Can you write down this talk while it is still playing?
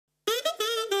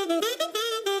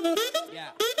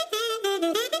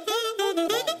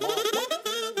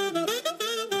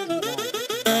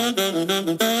Hello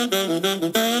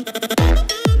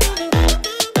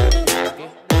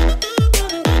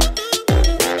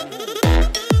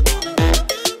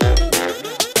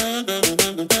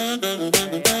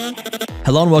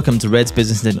and welcome to Red's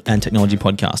Business and Technology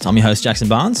Podcast. I'm your host, Jackson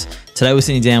Barnes. Today we're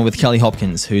sitting down with Kelly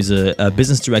Hopkins, who's a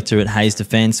business director at Hayes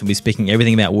Defence. We'll be speaking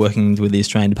everything about working with the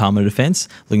Australian Department of Defence.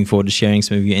 Looking forward to sharing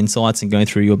some of your insights and going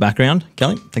through your background.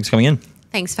 Kelly, thanks for coming in.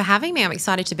 Thanks for having me. I'm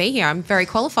excited to be here. I'm very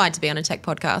qualified to be on a tech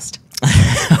podcast.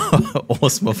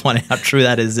 Awesome. We'll find out how true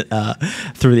that is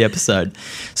through the episode.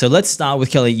 So let's start with,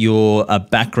 Kelly, your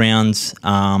background.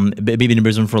 You've been in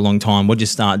Brisbane for a long time. What did you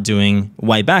start doing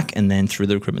way back and then through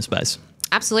the recruitment space?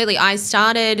 Absolutely. I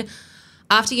started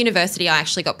after university. I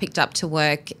actually got picked up to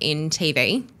work in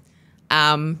TV,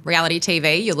 reality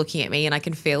TV. You're looking at me and I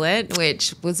can feel it,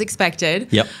 which was expected.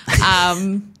 Yep.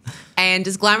 And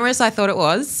as glamorous as I thought it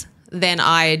was, then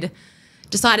I'd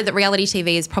decided that reality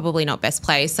TV is probably not best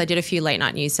place. I did a few late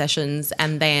night news sessions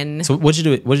and then... So what did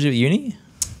you do at uni?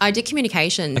 I did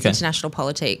communications, international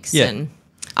politics and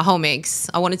a whole mix.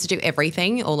 I wanted to do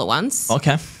everything all at once.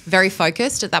 Okay. Very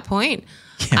focused at that point.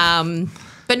 Yeah.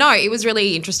 But no, it was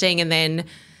really interesting, and then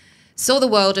saw the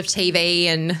world of TV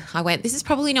and I went, this is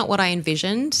probably not what I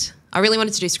envisioned. I really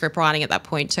wanted to do script writing at that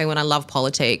point too, and I love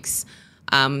politics.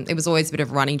 It was always a bit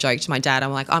of a running joke to my dad.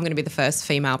 I'm like, I'm going to be the first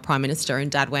female prime minister,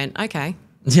 and Dad went, okay.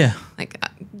 Yeah. Like,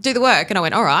 do the work. And I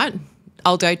went, all right,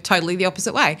 I'll go totally the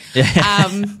opposite way. Yeah.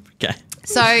 Okay.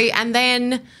 So, and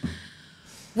then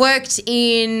worked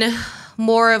in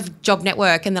more of job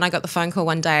network, and then I got the phone call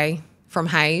one day from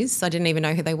Hayes. I didn't even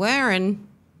know who they were, and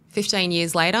 15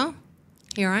 years later,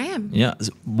 here I am. Yeah.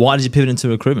 Why did you pivot into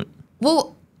recruitment?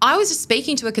 Well, I was just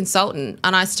speaking to a consultant,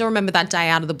 and I still remember that day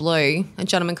out of the blue, a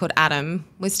gentleman called Adam.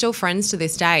 We're still friends to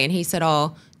this day, and he said,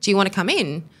 oh, do you want to come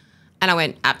in? And I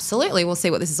went, absolutely, we'll see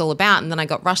what this is all about. And then I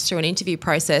got rushed through an interview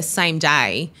process same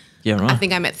day. Yeah, right. I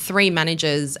think I met 3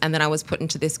 managers, and then I was put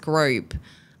into this group,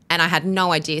 and I had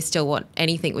no idea still what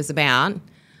anything was about.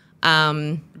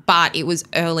 But it was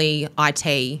early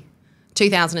IT,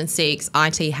 2006,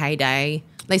 IT heyday.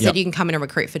 They said you can come in and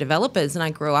recruit for developers, and I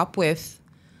grew up with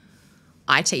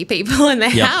IT people in the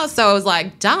house, so I was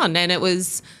like, done. And it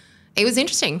was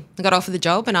interesting. I got offered the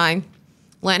job and I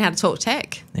learned how to talk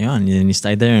tech. Yeah, and you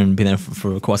stayed there and been there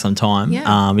for quite some time.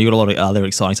 Yeah. You got a lot of other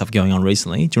exciting stuff going on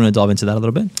recently. Do you want to dive into that a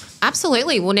little bit?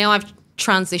 Absolutely. Well, now I've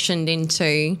transitioned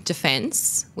into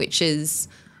defence, which is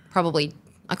probably,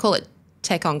 I call it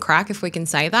tech on crack, if we can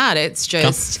say that. It's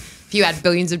just if you add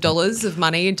billions of dollars of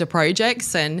money into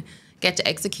projects and get to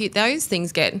execute those,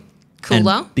 things get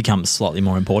cooler. And become slightly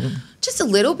more important. Just a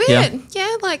little bit.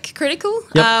 Yeah, like critical.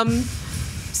 Yep.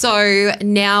 So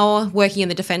now working in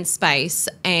the defence space,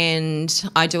 and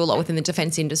I do a lot within the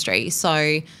defence industry.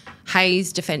 So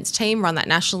Hayes Defence team run that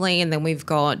nationally, and then we've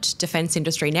got Defence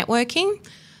Industry Networking,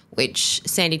 which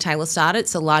Sandy Taylor started.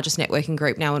 It's the largest networking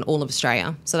group now in all of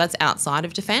Australia. So that's outside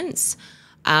of defence.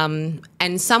 And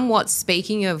somewhat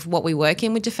speaking of what we work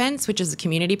in with defence, which is a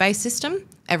community-based system,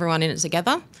 everyone in it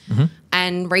together,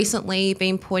 and recently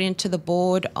been put into the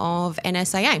board of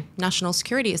NSAA, National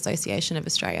Security Association of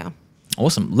Australia.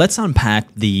 Awesome. Let's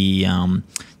unpack the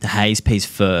Hayes piece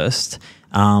first.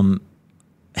 How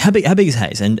big is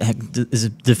Hayes? And is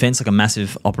defence like a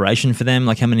massive operation for them?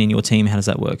 Like how many in your team? How does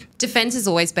that work? Defence has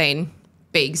always been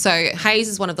big. So Hayes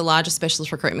is one of the largest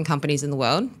specialist recruitment companies in the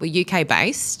world. We're UK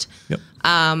based. Yep.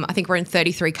 I think we're in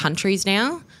 33 countries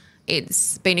now.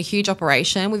 It's been a huge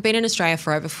operation. We've been in Australia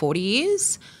for over 40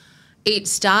 years. It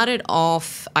started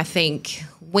off, I think,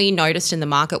 we noticed in the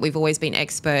market we've always been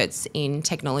experts in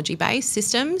technology-based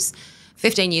systems.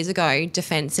 15 years ago,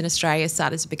 defence in Australia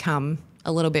started to become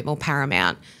a little bit more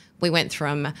paramount. We went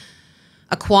from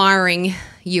acquiring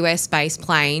US-based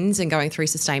planes and going through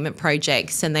sustainment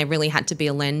projects, and there really had to be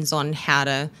a lens on how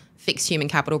to fix human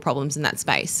capital problems in that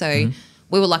space. So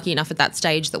we were lucky enough at that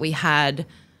stage that we had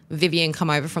Vivian come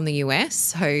over from the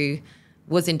US, who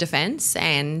was in defence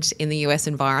and in the US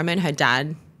environment. Her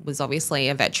dad was obviously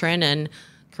a veteran and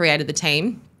created the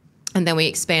team. And then we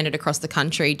expanded across the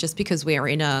country just because we are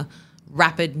in a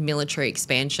rapid military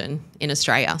expansion in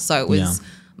Australia. So it was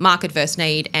market versus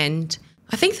need. And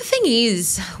I think the thing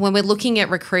is, when we're looking at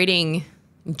recruiting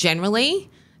generally,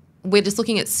 we're just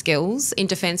looking at skills. In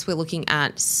defence, we're looking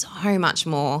at so much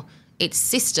more. It's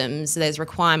systems. There's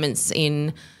requirements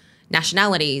in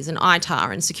nationalities and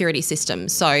ITAR and security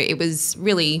systems. So it was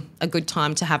really a good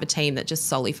time to have a team that just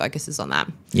solely focuses on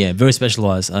that. Yeah, very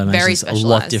specialised. I imagine it's a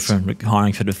lot different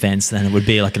hiring for defence than it would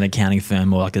be like an accounting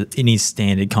firm or like any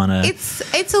standard kind of...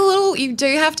 It's a little... You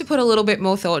do have to put a little bit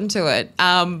more thought into it.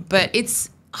 But it's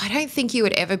I don't think you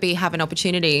would ever have an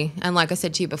opportunity. And like I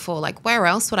said to you before, like where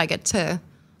else would I get to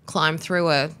climb through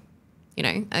a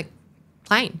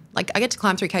plane? Like I get to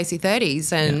climb through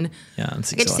KC-30s and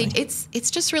it's I get to see, exciting.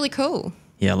 it's just really cool.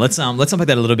 Yeah, let's unpack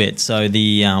that a little bit. So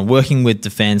the working with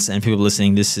defence, and people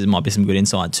listening, might be some good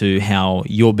insight to how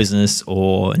your business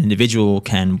or an individual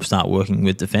can start working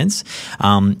with defence.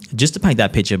 Just to paint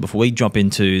that picture, before we drop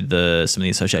into some of the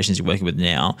associations you're working with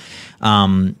now,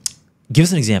 give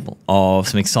us an example of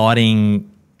some exciting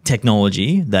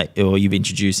technology that you've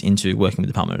introduced into working with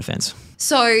the Department of Defence.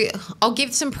 So I'll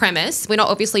give some premise. We're not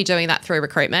obviously doing that through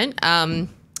recruitment.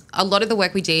 A lot of the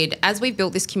work we did, as we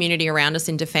built this community around us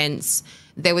in defence,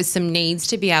 there was some needs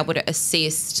to be able to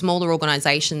assist smaller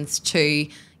organisations to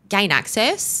gain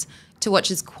access to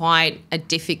what is quite a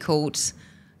difficult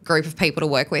group of people to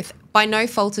work with by no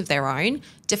fault of their own.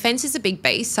 Defence is a big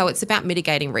beast, so it's about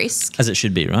mitigating risk. As it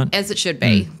should be, right? As it should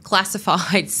be.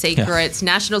 Classified, secrets,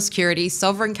 national security,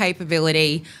 sovereign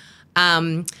capability.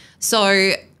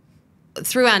 So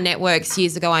through our networks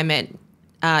years ago, I met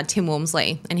Tim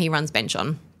Walmsley, and he runs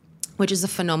BenchOn, which is a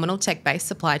phenomenal tech-based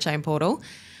supply chain portal.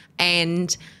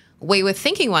 And we were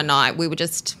thinking one night, we were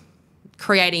just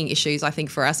creating issues, I think,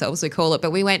 for ourselves, we call it.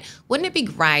 But we went, wouldn't it be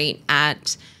great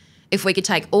if we could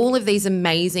take all of these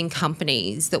amazing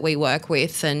companies that we work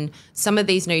with and some of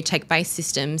these new tech-based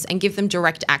systems and give them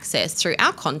direct access through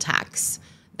our contacts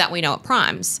that we know at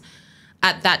Primes.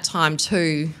 At that time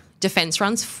too, Defence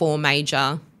runs 4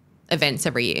 major events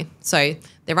every year. So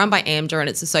they're run by AMDA, and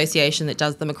it's an association that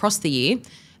does them across the year.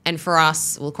 And for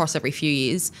us, across every few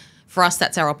years, for us,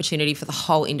 that's our opportunity for the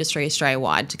whole industry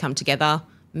Australia-wide to come together,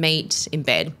 meet,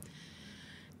 embed.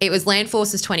 It was Land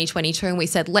Forces 2022, and we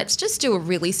said, let's just do a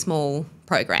really small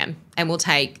program, and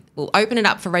we'll open it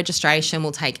up for registration,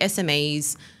 we'll take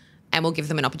SMEs, and we'll give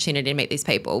them an opportunity to meet these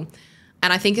people.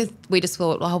 And I think we just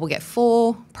thought, we'll get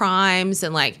 4 primes,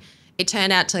 and it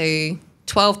turned out to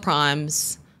 12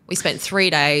 primes. We spent 3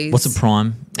 days. What's a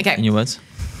prime in your words?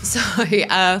 So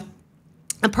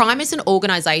a prime is an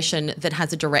organisation that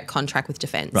has a direct contract with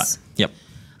Defence. Right, yep.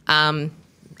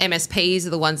 MSPs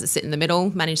are the ones that sit in the middle,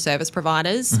 managed service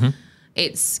providers.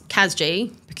 It's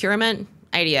CASG, procurement,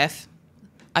 ADF.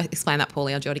 I explained that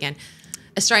poorly, I'll do it again.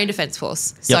 Australian Defence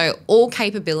Force. So all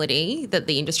capability that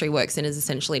the industry works in is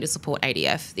essentially to support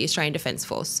ADF, the Australian Defence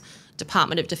Force.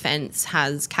 Department of Defence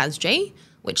has CASG,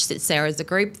 which sits there as a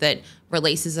group that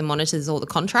releases and monitors all the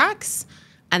contracts.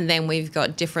 And then we've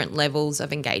got different levels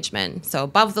of engagement. So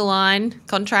above the line,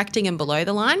 contracting, and below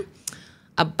the line.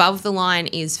 Above the line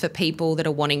is for people that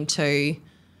are wanting to,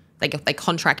 they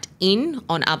contract in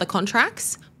on other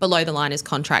contracts. Below the line is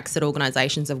contracts that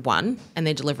organisations have won, and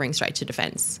they're delivering straight to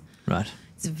Defence. Right.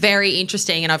 It's very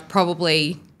interesting, and I've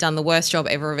probably done the worst job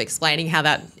ever of explaining how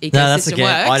that ecosystem that's okay.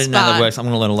 works. I didn't know that works. I'm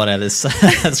going to learn a lot out of this.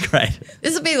 That's great.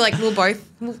 This will be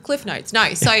we'll cliff notes.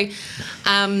 No, so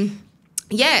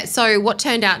so what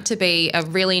turned out to be a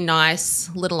really nice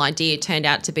little idea turned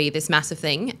out to be this massive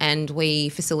thing, and we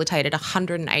facilitated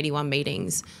 181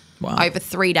 meetings over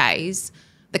 3 days.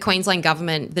 The Queensland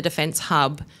Government, the Defence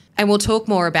Hub, and we'll talk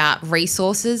more about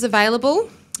resources available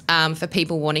for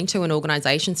people wanting to and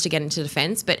organisations to get into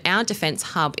defence. But our Defence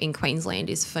Hub in Queensland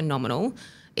is phenomenal.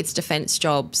 It's defence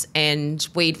jobs, and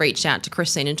we'd reached out to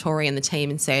Christine and Tori and the team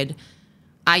and said,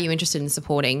 are you interested in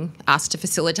supporting us to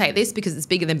facilitate this? Because it's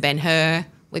bigger than Ben-Hur.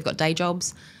 We've got day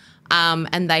jobs.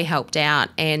 And they helped out.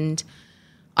 And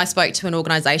I spoke to an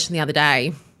organisation the other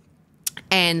day,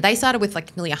 and they started with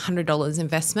nearly $100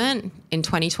 investment in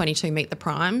 2022 Meet the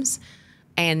Primes,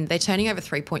 and they're turning over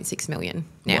 $3.6 million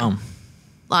now.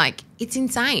 Wow. It's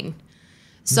insane.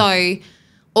 So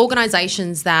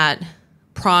organisations that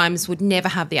primes would never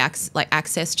have the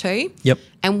access to. Yep.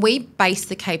 And we base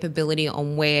the capability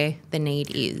on where the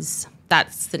need is.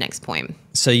 That's the next point.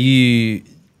 So you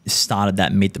started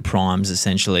that Meet the Primes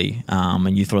essentially,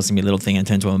 and you thought it was going to be a little thing and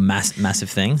turned into a massive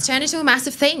thing. It's turned into a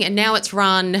massive thing, and now it's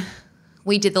run.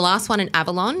 We did the last one in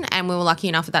Avalon, and we were lucky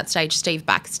enough at that stage, Steve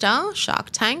Baxter, Shark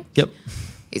Tank. Yep.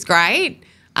 He's great.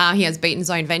 He has Beaten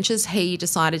Zone Ventures. He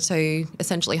decided to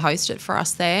essentially host it for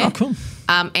us there. Oh, cool.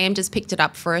 AMDA's picked it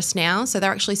up for us now, so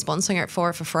they're actually sponsoring it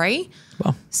for free.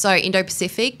 Wow. So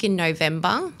Indo-Pacific in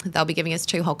November, they'll be giving us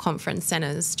 2 whole conference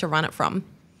centres to run it from.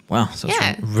 Wow, so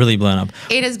it's really blown up.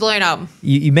 It has blown up.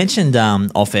 You mentioned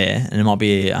off air, and it might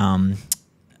be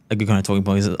a good kind of talking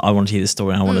point because I want to hear this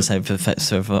story and I want to say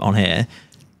for on air.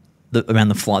 Around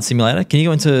the flight simulator. Can you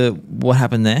go into what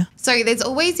happened there? So there's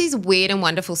always these weird and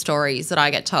wonderful stories that I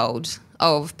get told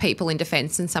of people in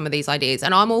defence and some of these ideas,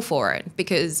 and I'm all for it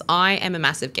because I am a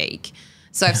massive geek.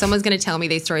 So if someone's going to tell me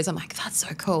these stories, I'm like, that's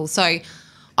so cool. So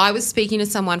I was speaking to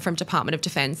someone from Department of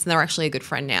Defence, and they're actually a good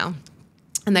friend now,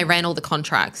 and they ran all the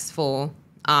contracts for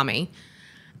Army.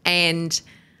 And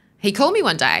he called me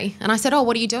one day and I said, oh,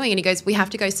 what are you doing? And he goes, we have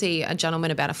to go see a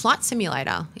gentleman about a flight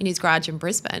simulator in his garage in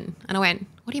Brisbane. And I went,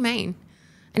 what do you mean?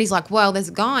 And he's like, well, there's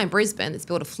a guy in Brisbane that's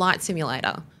built a flight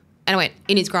simulator. And I went,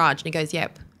 in his garage? And he goes,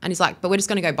 yep. And he's like, but we're just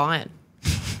going to go buy it.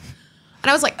 And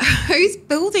I was like, who's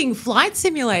building flight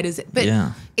simulators? But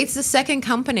it's the second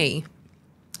company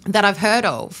that I've heard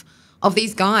of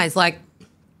these guys. Like,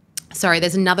 sorry,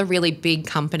 there's another really big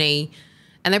company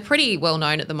and they're pretty well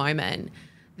known at the moment.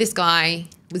 This guy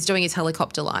was doing his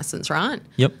helicopter license, right?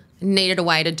 Yep. Needed a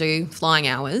way to do flying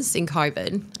hours in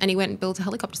COVID, and he went and built a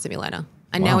helicopter simulator.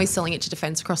 And now he's selling it to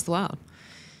defence across the world.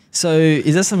 So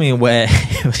is that something where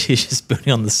she's just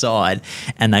building on the side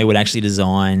and they would actually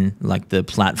design like the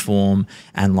platform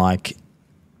and like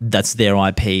that's their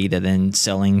IP they're then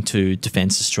selling to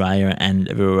Defence Australia and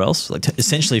everywhere else? Like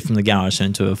essentially from the garage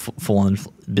into a full-on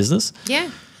business?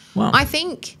 Yeah. Wow. I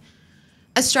think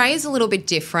Australia's a little bit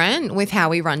different with how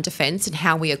we run defence and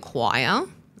how we acquire.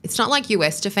 It's not like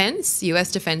US defence.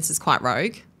 US defence is quite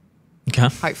rogue. Okay.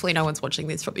 Hopefully no one's watching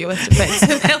this from US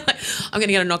defence. I'm going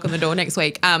to get a knock on the door next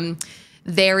week.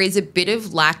 There is a bit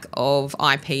of lack of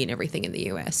IP and everything in the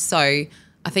US. So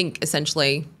I think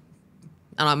essentially,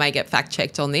 and I may get fact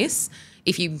checked on this,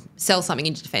 if you sell something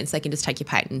into defence, they can just take your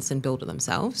patents and build it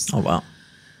themselves. Oh, wow.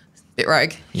 Bit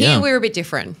rogue. Yeah. Here we're a bit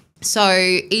different. So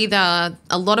either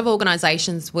a lot of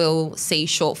organisations will see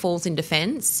shortfalls in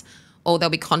defence or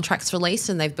there'll be contracts released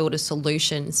and they've built a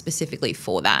solution specifically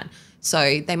for that.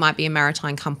 So they might be a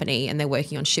maritime company and they're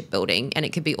working on shipbuilding, and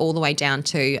it could be all the way down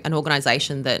to an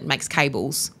organisation that makes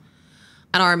cables.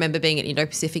 And I remember being at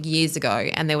Indo-Pacific years ago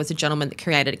and there was a gentleman that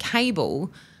created a cable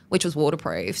which was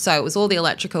waterproof. So it was all the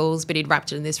electricals, but he'd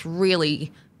wrapped it in this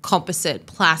really composite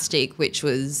plastic which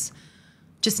was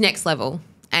just next level.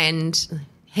 And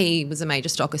he was a major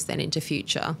stockist then into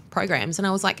future programs. And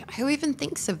I was like, who even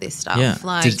thinks of this stuff? Yeah.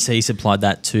 Like, Did he supply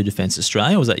that to Defence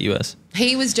Australia or was that US?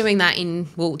 He was doing that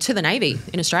to the Navy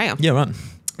in Australia. Yeah, right.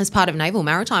 As part of naval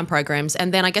maritime programs.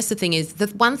 And then I guess the thing is, the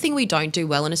one thing we don't do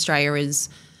well in Australia is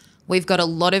we've got a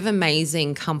lot of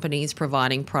amazing companies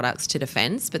providing products to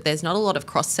defence, but there's not a lot of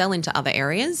cross-sell into other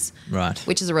areas. Right.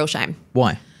 Which is a real shame.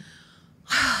 Why?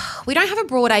 We don't have a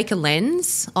broad acre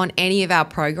lens on any of our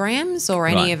programs or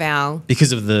any of our...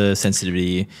 Because of the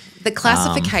sensitivity. The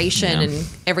classification and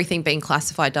everything being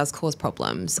classified does cause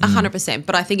problems, 100%.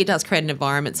 But I think it does create an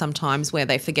environment sometimes where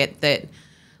they forget that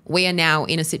we are now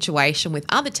in a situation with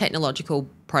other technological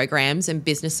programs and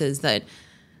businesses that...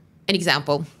 An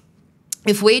example,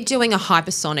 if we're doing a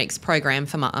hypersonics program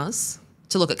for Mars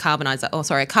to look at a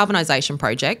carbonisation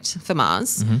project for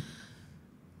Mars...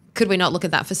 Could we not look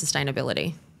at that for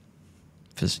sustainability?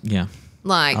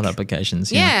 Like other applications.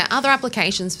 Yeah, other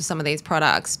applications for some of these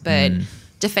products. But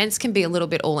defence can be a little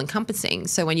bit all-encompassing.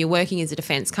 So when you're working as a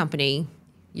defence company,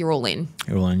 you're all in.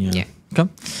 You're all in, yeah.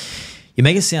 Okay. You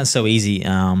make it sound so easy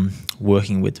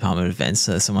working with Department of Defence,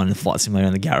 someone in a flight simulator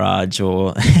in the garage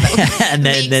or and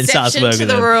then starts working with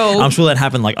them. Rule. I'm sure that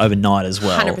happened like overnight as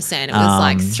well. 100%. It was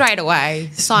like straight away,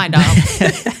 signed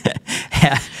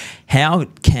up. How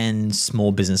can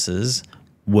small businesses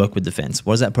work with defence?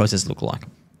 What does that process look like?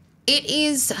 It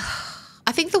is,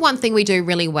 I think the one thing we do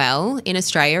really well in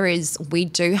Australia is we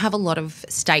do have a lot of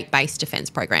state-based defence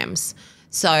programs.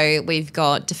 So we've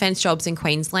got defence jobs in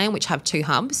Queensland, which have 2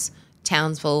 hubs,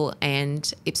 Townsville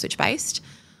and Ipswich-based.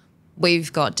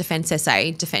 We've got Defence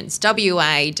SA, Defence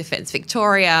WA, Defence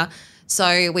Victoria.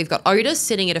 So we've got Otis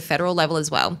sitting at a federal level as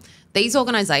well. These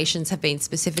organisations have been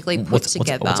specifically put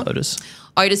together. What's Otis?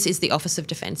 Otis is the Office of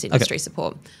Defence Industry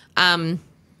Support.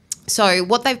 So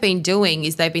what they've been doing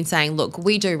is they've been saying, look,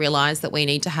 we do realise that we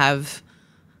need to have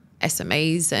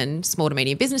SMEs and small to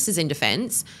medium businesses in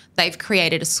defence. They've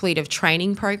created a suite of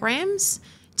training programs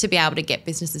to be able to get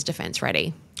businesses defence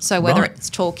ready. So whether it's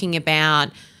talking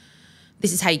about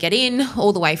this is how you get in,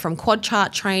 all the way from quad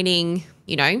chart training,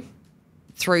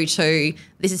 through to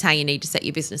this is how you need to set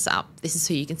your business up. This is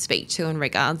who you can speak to in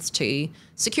regards to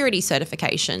security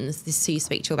certifications. This is who you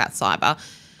speak to about cyber.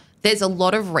 There's a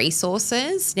lot of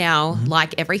resources now,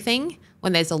 like everything.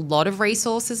 When there's a lot of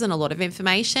resources and a lot of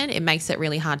information, it makes it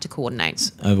really hard to coordinate.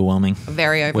 It's overwhelming.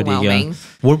 Very overwhelming.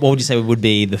 What would you say would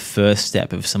be the first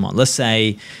step of someone? Let's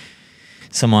say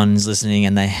someone's listening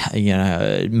and they,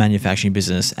 a manufacturing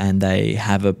business and they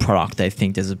have a product they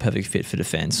think there's a perfect fit for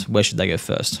defence. Where should they go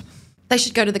first? They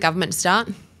should go to the government to start.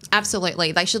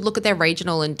 Absolutely. They should look at their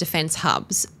regional and defence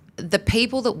hubs. The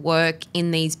people that work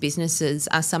in these businesses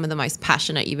are some of the most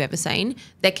passionate you've ever seen.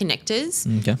 They're connectors.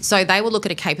 Okay. So they will look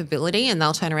at a capability and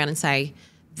they'll turn around and say,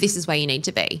 this is where you need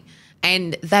to be.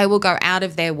 And they will go out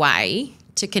of their way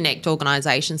to connect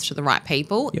organisations to the right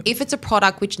people if it's a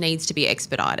product which needs to be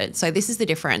expedited. So this is the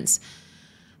difference.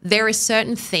 There are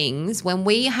certain things when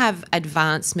we have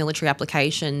advanced military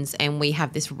applications and we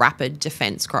have this rapid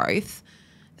defence growth,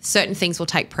 certain things will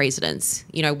take precedence.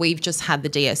 You know, we've just had the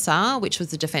DSR, which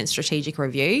was the Defence Strategic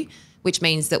Review, which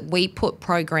means that we put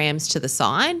programs to the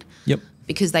side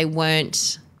because they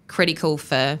weren't critical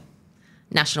for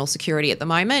national security at the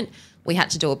moment. We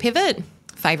had to do a pivot,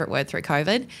 favourite word through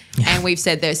COVID, and we've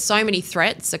said there's so many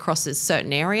threats across a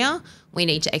certain area, we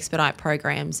need to expedite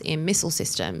programs in missile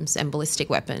systems and ballistic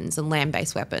weapons and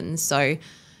land-based weapons. So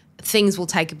things will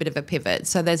take a bit of a pivot.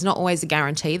 So there's not always a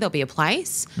guarantee there'll be a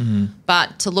place,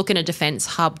 but to look in a defence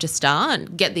hub to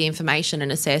start, get the information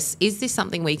and assess, is this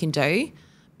something we can do?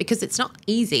 Because it's not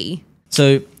easy.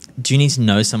 So do you need to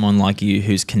know someone like you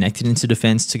who's connected into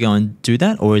defence to go and do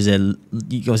that? Or is there,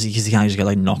 because you can't just go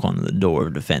like knock on the door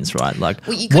of defence, right? Like,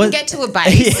 well, you couldn't get to a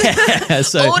base.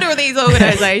 So, order these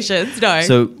organisations, no.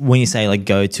 So when you say like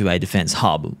go to a defence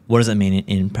hub, what does that mean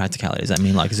in practicality? Does that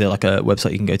mean like, is there like a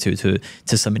website you can go to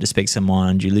submit to speak to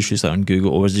someone? Do you literally say on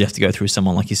Google, or do you have to go through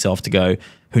someone like yourself to go,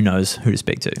 who knows who to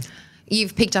speak to?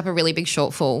 You've picked up a really big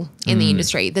shortfall in the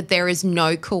industry, that there is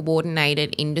no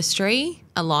coordinated industry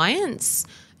alliance,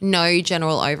 no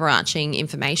general overarching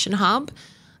information hub.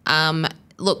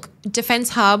 Look, Defence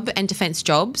Hub and Defence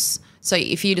Jobs, so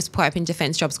if you just type in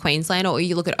Defence Jobs Queensland or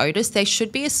you look at Otis, there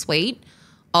should be a suite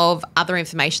of other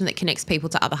information that connects people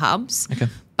to other hubs. Okay.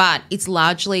 But it's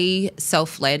largely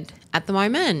self-led at the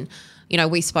moment. You know,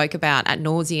 we spoke about ad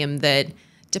nauseum that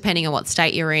depending on what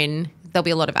state you're in, there'll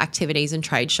be a lot of activities and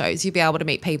trade shows. You'll be able to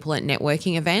meet people at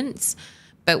networking events,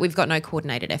 but we've got no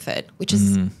coordinated effort, which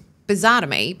is bizarre to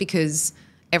me because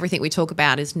everything we talk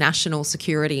about is national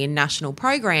security and national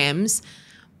programs,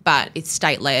 but it's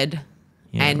state-led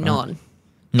and not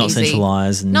easy.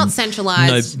 Centralised. Not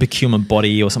centralised. No procurement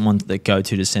body or someone that go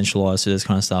to centralise this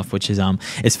kind of stuff, which is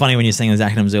it's funny when you're saying those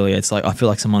acronyms earlier. It's like I feel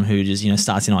like someone who just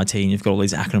starts in IT and you've got all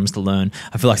these acronyms to learn.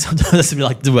 I feel like sometimes it's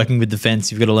like working with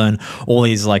defence. You've got to learn all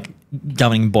these like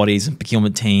governing bodies and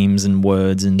procurement teams and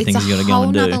words and things you got to go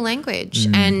and do. It's a whole nother language,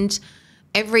 and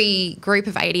every group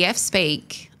of ADF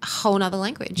speak a whole nother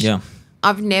language. Yeah.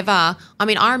 I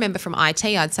remember from IT,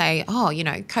 I'd say,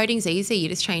 coding's easy. You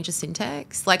just change the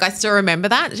syntax. Like, I still remember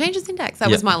that. Change the syntax.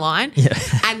 That was my line. Yeah.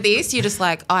 And this, you're just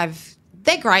like,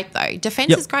 they're great though.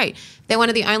 Defence is great. They're one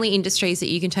of the only industries that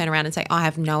you can turn around and say, I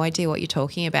have no idea what you're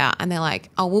talking about. And they're like,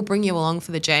 oh, we'll bring you along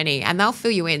for the journey. And they'll fill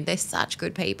you in. They're such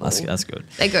good people. That's good.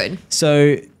 They're good.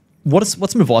 So what's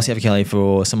some advice you have, Kelly,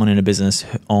 for someone in a business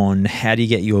on how do you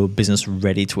get your business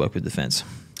ready to work with defence?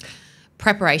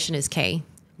 Preparation is key.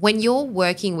 When you're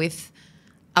working with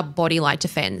a body like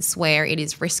defence where it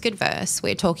is risk adverse,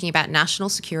 we're talking about national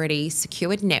security,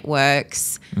 secured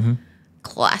networks,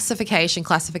 classification,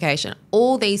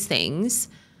 all these things,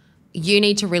 you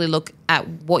need to really look at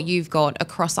what you've got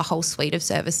across a whole suite of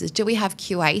services. Do we have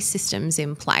QA systems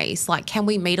in place? Like, can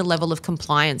we meet a level of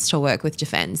compliance to work with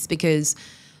defence? Because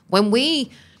and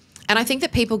I think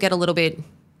that people get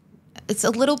it's a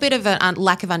little bit of a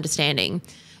lack of understanding.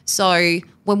 So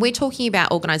when we're talking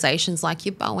about organisations like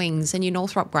your Boeings and your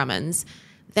Northrop Grummans,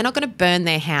 they're not going to burn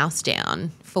their house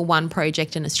down for one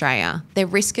project in Australia. They're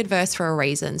risk adverse for a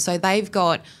reason. So they've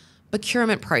got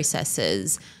procurement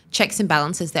processes, checks and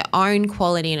balances, their own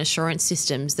quality and assurance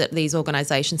systems that these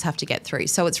organisations have to get through.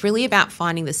 So it's really about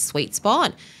finding the sweet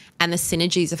spot and the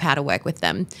synergies of how to work with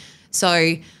them.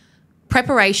 So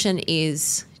preparation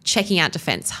is checking out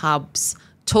defence hubs,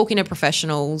 talking to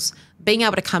professionals, being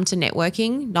able to come to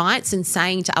networking nights and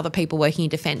saying to other people working in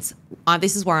defence,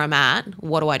 this is where I'm at,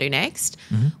 what do I do next?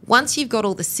 Once you've got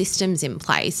all the systems in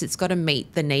place, it's got to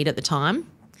meet the need at the time.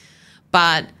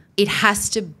 But it has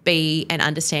to be an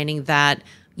understanding that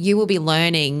you will be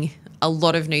learning a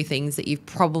lot of new things that you've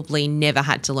probably never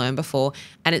had to learn before,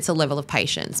 and it's a level of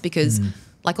patience because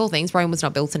like all things, Rome was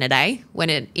not built in a day. When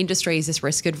an industry is this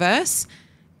risk adverse,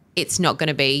 it's not going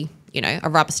to be a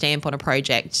rubber stamp on a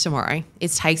project tomorrow.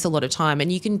 It takes a lot of time, and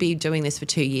you can be doing this for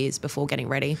 2 years before getting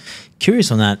ready.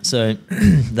 Curious on that. So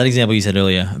that example you said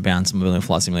earlier about someone building a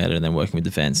flight simulator and then working with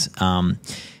defence, and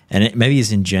maybe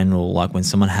it's in general, like when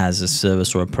someone has a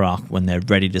service or a product, when they're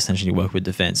ready to essentially work with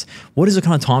defence, what is the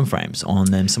kind of timeframes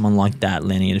on them, someone like that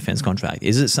landing a defence contract?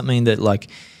 Is it something that like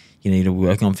you're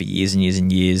working on for years and years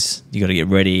and years? You got to get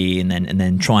ready and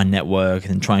then try and network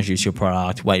and then try and introduce your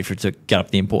product, wait for it to get up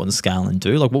the importance scale and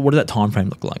do? Like, what does that time frame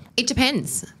look like? It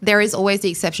depends. There is always the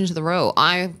exception to the rule.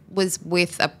 I was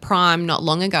with a prime not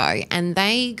long ago and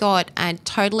they got a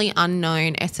totally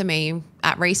unknown SME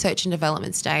at research and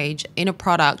development stage in a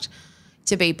product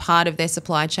to be part of their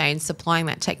supply chain, supplying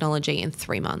that technology in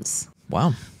 3 months.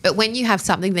 Wow. But when you have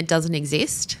something that doesn't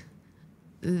exist,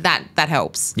 that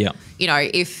helps. Yeah. You know,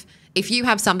 if you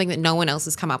have something that no one else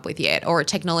has come up with yet, or a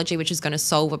technology which is going to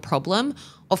solve a problem,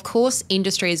 of course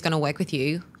industry is going to work with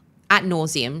you ad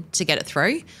nauseum to get it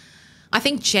through. I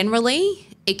think generally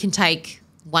it can take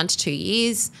 1 to 2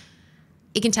 years.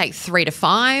 It can take 3 to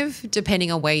 5,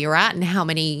 depending on where you're at and how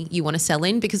many you want to sell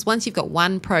in. Because once you've got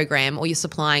one program, or you're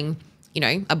supplying, you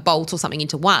know, a bolt or something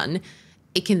into one,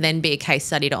 it can then be a case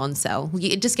study to on-sell.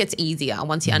 It just gets easier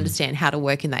once you understand how to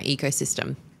work in that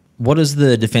ecosystem. What does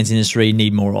the defense industry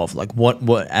need more of? Like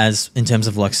what as in terms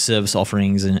of like service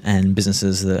offerings and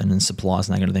businesses and suppliers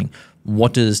and that kind of thing,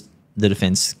 what does the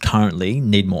defense currently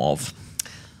need more of?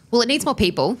 Well, it needs more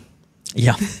people.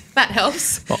 Yeah. That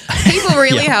helps. Well, people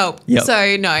really help. Yep.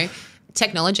 So no,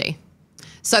 technology.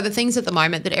 So the things at the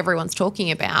moment that everyone's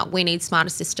talking about, we need smarter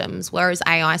systems. Where is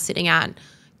AI sitting at?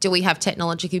 Do we have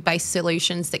technology-based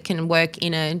solutions that can work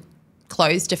in a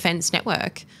closed defense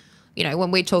network? You know, when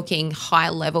we're talking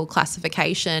high-level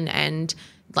classification and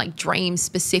like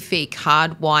dream-specific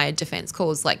hardwired defense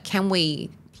cores, like can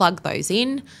we plug those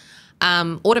in?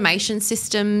 Automation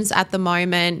systems at the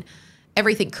moment,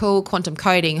 everything cool, quantum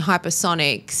coding,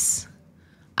 hypersonics,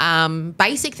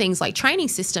 basic things like training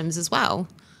systems as well.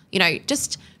 You know,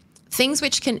 just things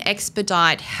which can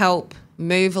expedite, help,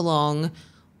 move along,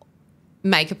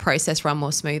 make a process run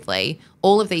more smoothly,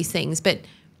 all of these things. But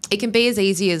it can be as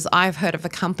easy as I've heard of a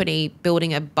company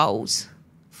building a bolt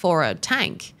for a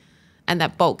tank, and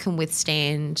that bolt can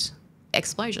withstand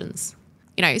explosions.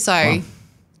 You know, so wow.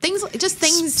 things.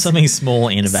 Something small,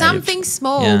 innovative. Something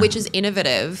small, which is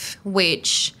innovative,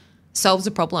 which solves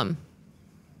a problem.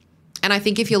 And I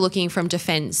think if you're looking from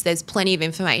defense, there's plenty of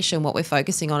information what we're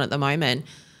focusing on at the moment.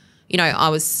 You know,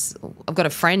 I've got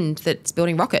a friend that's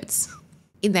building rockets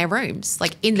in their rooms,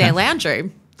 like in their lounge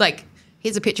room. Like,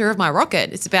 here's a picture of my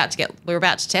rocket. We're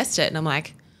about to test it. And I'm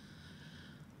like,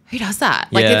 who does that?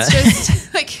 Like, it's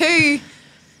just like, who?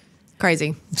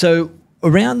 Crazy. So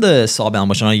around the cyber element,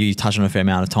 which I know you touched on a fair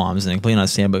amount of times, and I completely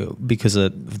understand, but because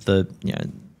of the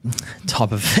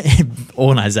type of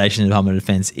organisation the Department of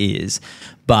Defence is,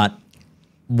 but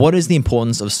what is the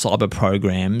importance of cyber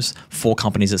programs for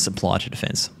companies that supply to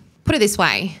defence? Put it this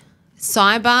way,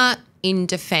 cyber in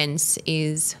defence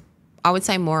is, I would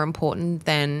say, more important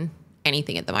than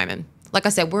anything at the moment. Like I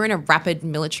said, we're in a rapid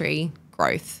military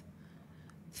growth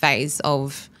phase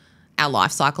of our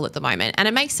life cycle at the moment. And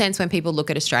it makes sense when people look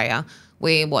at Australia.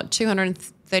 We're,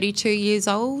 232 years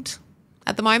old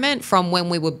at the moment from when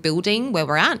we were building where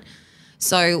we're at.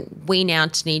 So we now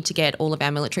need to get all of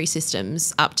our military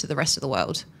systems up to the rest of the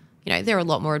world. You know, they're a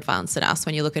lot more advanced than us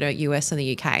when you look at the US and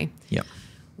the UK. Yep.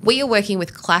 We are working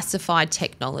with classified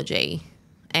technology,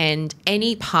 and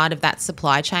any part of that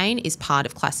supply chain is part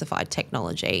of classified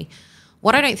technology.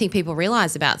 What I don't think people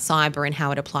realise about cyber and how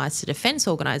it applies to defence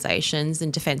organisations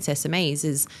and defence SMEs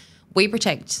is we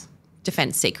protect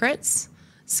defence secrets,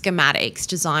 schematics,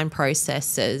 design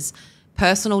processes,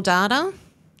 personal data,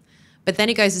 but then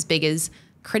it goes as big as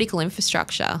critical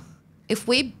infrastructure. If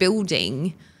we're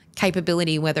building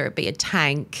capability, whether it be a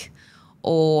tank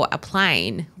or a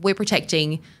plane, we're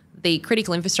protecting the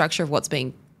critical infrastructure of what's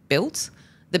being built,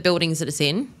 the buildings that it's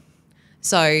in.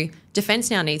 So defence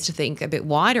now needs to think a bit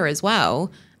wider as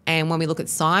well. And when we look at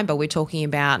cyber, we're talking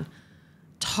about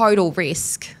total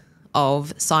risk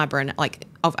of cyber and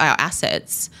of our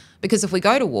assets. Because if we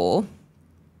go to war,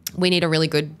 we need a really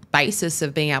good basis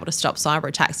of being able to stop cyber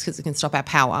attacks, because it can stop our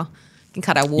power, it can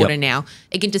cut our water now.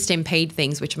 It can just impede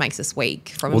things, which makes us weak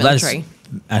from a military.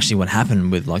 That's actually what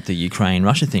happened with like the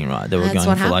Ukraine-Russia thing, right? They were That's going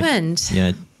what for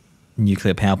happened.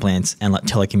 Nuclear power plants and like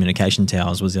telecommunication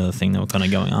towers was the other thing they were kind of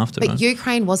going after. But right?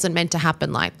 Ukraine wasn't meant to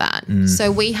happen like that.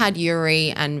 So we had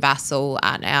Yuri and Vassal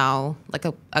at our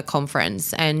a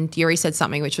conference, and Yuri said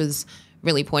something which was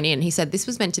really poignant. He said this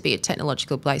was meant to be a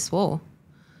technological based war.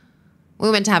 We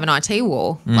were meant to have an IT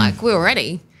war. Like, we were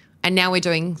ready. And now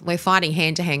we're fighting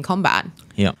hand-to-hand combat.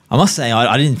 Yeah. I must say,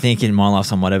 I didn't think in my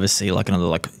lifetime I'd ever see like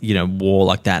another war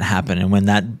like that happen. And when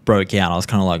that broke out, I was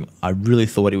kind of like, I really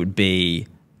thought it would be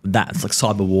that. It's like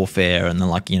cyber warfare and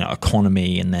then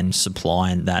economy and then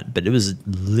supply and that. But it was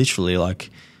literally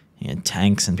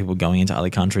tanks and people going into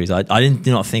other countries. I did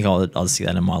not think I'd see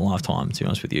that in my lifetime, to be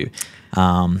honest with you.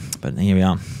 But here we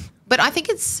are. But I think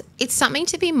it's something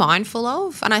to be mindful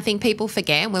of, and I think people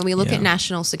forget when we look at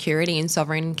national security and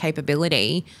sovereign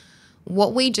capability,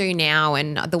 what we do now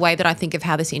and the way that I think of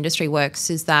how this industry works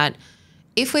is that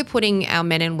if we're putting our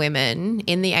men and women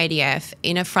in the ADF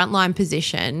in a frontline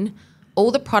position,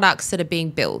 all the products that are being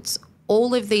built,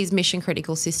 all of these mission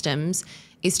critical systems,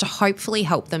 is to hopefully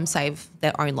help them save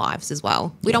their own lives as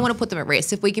well. We don't want to put them at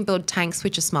risk. If we can build tanks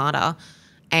which are smarter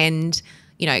and,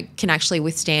 can actually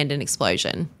withstand an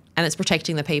explosion and it's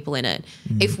protecting the people in it.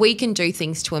 If we can do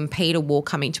things to impede a war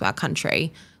coming to our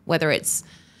country, whether it's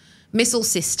missile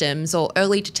systems or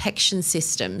early detection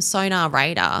systems, sonar,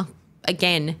 radar,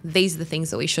 again, these are the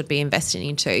things that we should be investing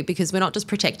into, because we're not just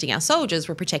protecting our soldiers,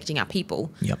 we're protecting our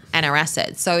people and our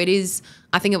assets. So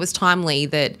I think it was timely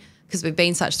that, because we've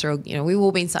been we've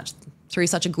all been through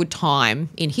such a good time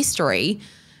in history,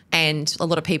 and a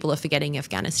lot of people are forgetting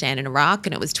Afghanistan and Iraq,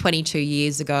 and it was 22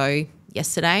 years ago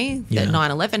yesterday that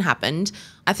 9/11 happened.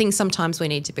 I think sometimes we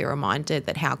need to be reminded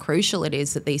that how crucial it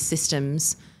is that these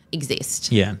systems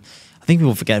exist. Yeah. I think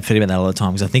people forget about that all the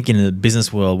time, because I think in the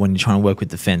business world, when you're trying to work with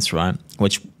defense, right,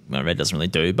 which Red doesn't really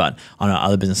do, but I know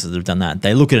other businesses that have done that,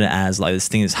 they look at it as like this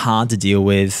thing that's hard to deal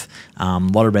with, a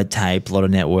lot of red tape, a lot of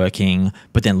networking,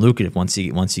 but then lucrative once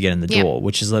you get in the door,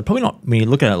 which is like probably not, when you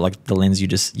look at it like the lens you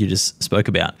just spoke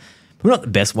about, probably not the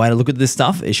best way to look at this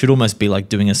stuff. It should almost be like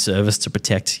doing a service to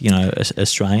protect,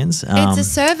 Australians. It's a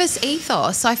service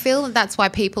ethos. I feel that's why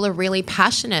people are really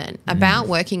passionate about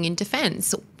working in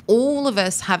defense. All of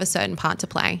us have a certain part to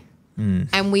play.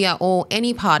 And we are all,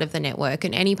 any part of the network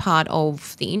and any part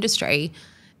of the industry,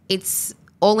 it's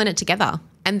all in it together.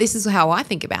 And this is how I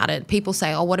think about it. People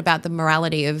say, oh, what about the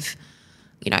morality of,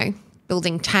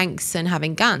 building tanks and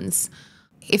having guns?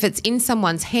 If it's in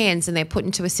someone's hands and they're put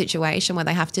into a situation where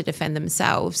they have to defend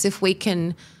themselves, if we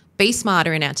can be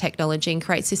smarter in our technology and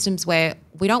create systems where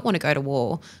we don't want to go to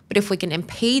war, but if we can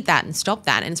impede that and stop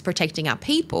that and it's protecting our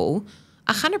people,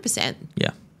 100%. Yeah.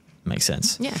 Makes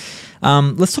sense. Yeah.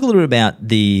 Let's talk a little bit about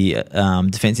the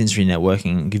defense industry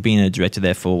networking. You've been a director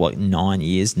there for 9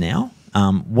 years now.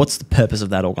 What's the purpose of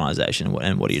that organisation,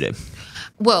 and what do you do?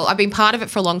 Well, I've been part of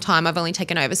it for a long time. I've only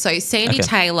taken over. So Sandy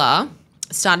Taylor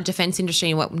started defense industry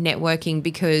networking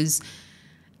because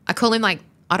I call him, I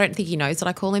don't think he knows that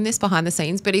I call him this behind the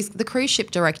scenes, but he's the cruise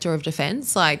ship director of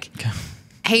defense. I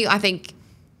think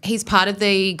he's part of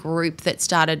the group that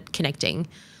started connecting,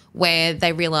 where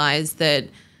they realised that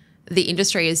the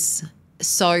industry is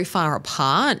so far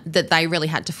apart that they really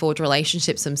had to forge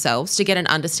relationships themselves to get an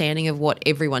understanding of what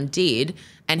everyone did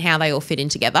and how they all fit in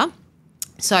together.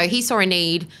 So he saw a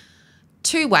need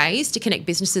 2 ways to connect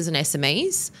businesses and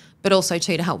SMEs, but also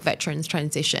to help veterans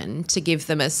transition, to give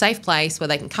them a safe place where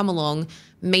they can come along,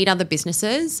 meet other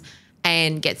businesses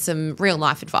and get some real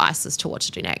life advice as to what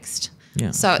to do next.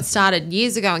 Yeah. So it started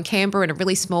years ago in Canberra and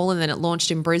really small, and then it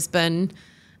launched in Brisbane.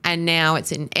 And now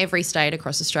it's in every state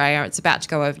across Australia. It's about to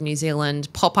go over to New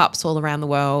Zealand, pop-ups all around the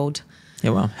world. Yeah,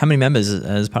 well, how many members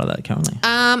as part of that currently?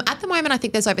 At the moment, I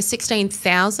think there's over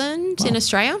 16,000 in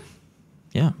Australia.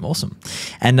 Yeah, awesome.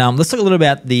 And let's talk a little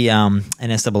about the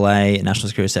NSAA, National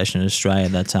Security Station in Australia,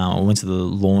 that went to the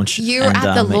launch. You were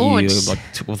at the launch.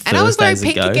 And I was wearing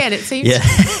pink again. It seems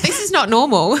this is not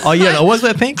normal. Oh, you don't always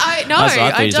wear pink? No,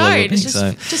 I don't. It's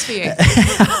just for you.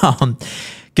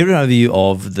 Give an overview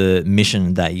of the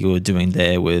mission that you were doing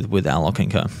there with Alloc &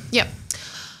 Co. Yep.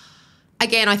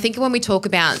 Again, I think when we talk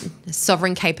about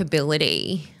sovereign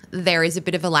capability, there is a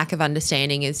bit of a lack of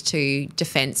understanding as to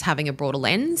defence having a broader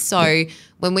lens. So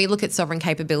when we look at sovereign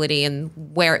capability and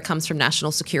where it comes from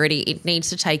national security, it needs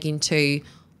to take into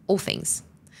all things.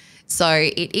 So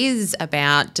it is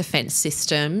about defence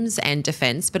systems and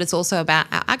defence, but it's also about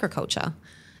our agriculture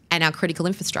and our critical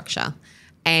infrastructure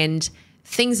and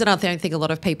things that I don't think a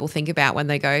lot of people think about when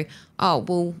they go, oh,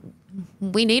 well,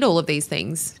 we need all of these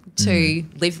things to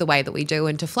live the way that we do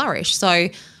and to flourish. So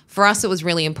for us, it was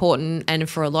really important, and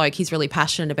for Alok, he's really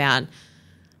passionate about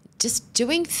just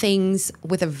doing things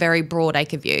with a very broad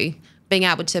acre view, being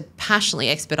able to passionately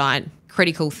expedite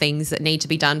critical things that need to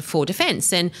be done for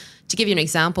defence. And to give you an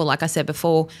example, like I said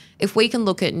before, if we can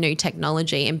look at new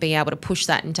technology and be able to push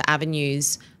that into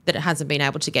avenues that it hasn't been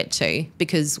able to get to,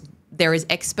 because there is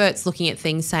experts looking at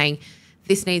things saying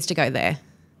this needs to go there,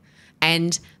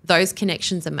 and those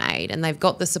connections are made and they've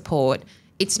got the support.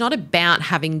 It's not about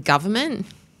having government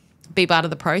be part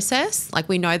of the process. Like,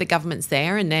 we know the government's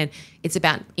there, and then it's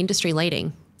about industry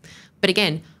leading. But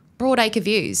again, broad acre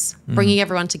views, bringing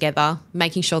everyone together,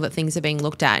 making sure that things are being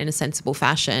looked at in a sensible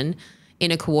fashion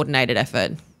in a coordinated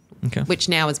effort. Okay. Which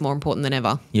now is more important than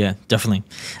ever. Yeah, definitely.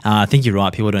 I think you're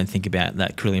right. People don't think about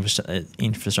that critical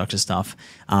infrastructure stuff,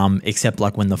 except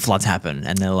like when the floods happen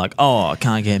and they're like, oh, I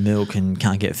can't get milk and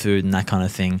can't get food and that kind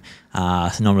of thing.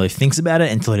 So no one really thinks about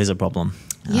it until it is a problem.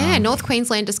 Yeah, North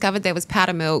Queensland discovered there was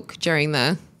powder milk during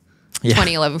the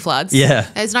 2011 floods. Yeah.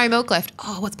 There's no milk left.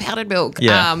 Oh, what's powdered milk?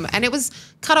 Yeah. And it was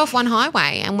cut off one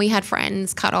highway, and we had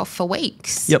friends cut off for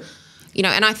weeks. Yep. You know,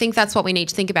 and I think that's what we need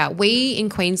to think about. We in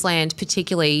Queensland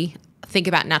particularly think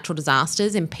about natural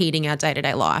disasters impeding our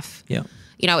day-to-day life. Yeah.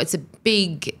 You know, it's a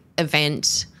big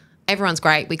event. Everyone's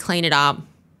great. We clean it up,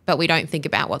 but we don't think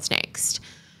about what's next.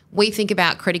 We think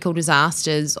about critical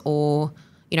disasters or,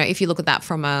 you know, if you look at that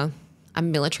from a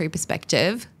military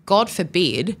perspective, God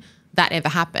forbid that ever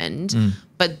happened.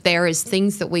 But there is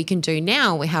things that we can do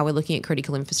now with how we're looking at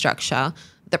critical infrastructure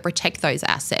that protect those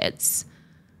assets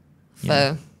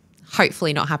for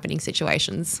hopefully not happening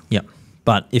situations. Yeah.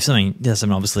 But if something does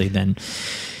happen, obviously, then,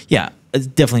 yeah, it's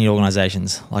definitely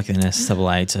organisations like the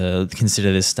NSAA to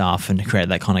consider this stuff and to create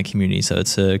that kind of community. So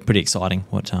it's pretty exciting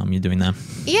what you're doing there.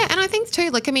 Yeah, and I think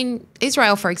too, like, I mean,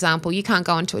 Israel, for example, you can't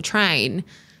go into a train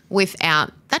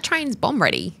without, that train's bomb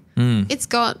ready. It's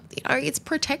got, you know, it's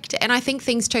protected. And I think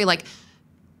things too, like,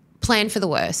 plan for the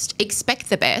worst, expect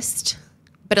the best,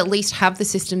 but at least have the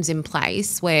systems in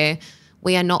place where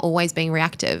we are not always being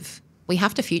reactive. We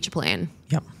have to future plan.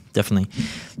 Yep. Definitely.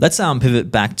 Let's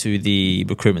pivot back to the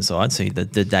recruitment side, so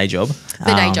the day job.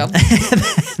 The day job.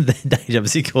 The day job,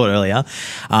 as you called it earlier.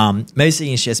 Maybe so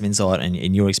you can share some insight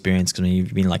in your experience, because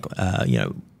you've been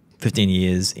 15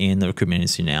 years in the recruitment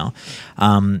industry now.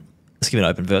 Let's give it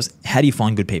open first. How do you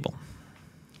find good people?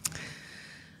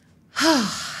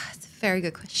 It's a very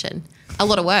good question. A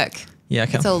lot of work. Yeah,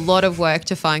 okay. It's a lot of work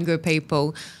to find good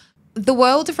people. The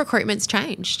world of recruitment's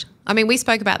changed. I mean, we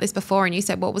spoke about this before and you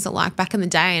said, what was it like back in the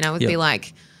day? And I would be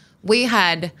like, we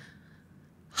had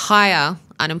higher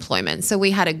unemployment. So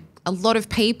we had a lot of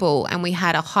people and we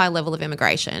had a high level of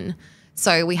immigration.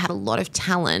 So we had a lot of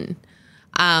talent.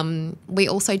 We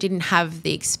also didn't have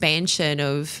the expansion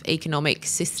of economic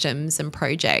systems and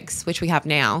projects, which we have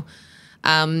now.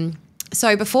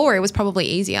 So before it was probably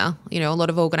easier. You know, a lot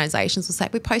of organisations will say,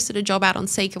 we posted a job out on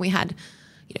Seek and we had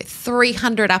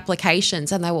 300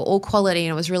 applications and they were all quality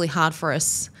and it was really hard for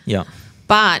us. Yeah.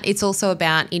 But it's also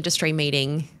about industry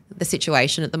meeting the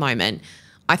situation at the moment.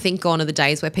 I think gone are the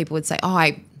days where people would say, oh,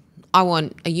 I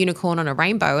want a unicorn on a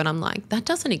rainbow. And I'm like, that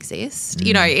doesn't exist.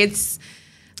 You know, it's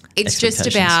just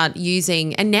about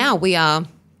using, and now we are,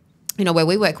 you know, where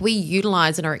we work, we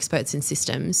utilise and are experts in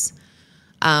systems.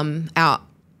 Our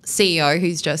CEO,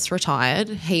 who's just retired,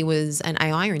 he was an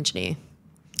AI engineer.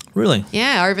 Really?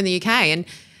 Yeah, over in the UK. And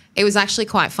it was actually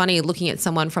quite funny looking at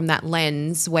someone from that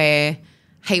lens where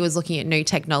he was looking at new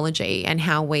technology and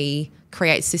how we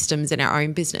create systems in our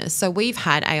own business. So we've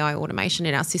had AI automation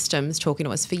in our systems talking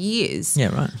to us for years.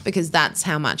 Yeah, right. Because that's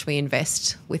how much we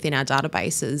invest within our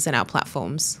databases and our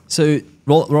platforms. So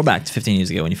roll back to 15 years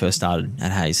ago when you first started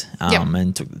at Hayes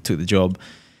and took the job.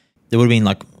 There would have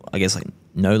been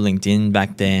no LinkedIn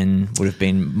back then, would have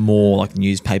been more like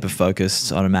newspaper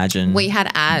focused, I'd imagine. We had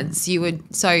ads. How would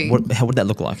that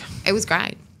look like? It was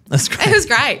great. That's great. It was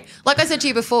great. Like I said to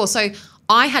you before, so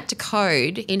I had to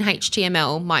code in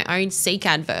HTML my own Seek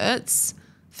adverts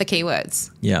for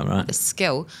keywords. Yeah, right. A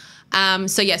skill.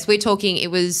 So yes, we're talking,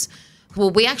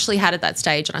 we actually had at that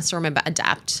stage, and I still remember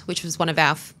Adapt, which was one of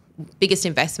our biggest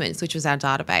investments, which was our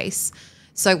database.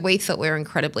 So we thought we were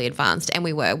incredibly advanced, and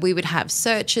we were. We would have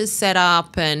searches set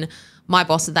up, and my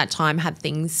boss at that time had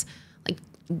things like,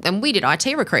 and we did IT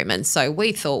recruitment, so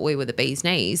we thought we were the bee's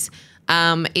knees.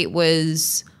 It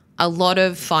was a lot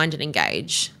of find and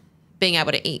engage, being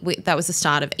able to that was the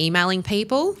start of emailing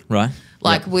people. Right.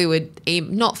 Like we would,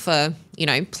 not for,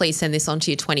 please send this on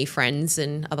to your 20 friends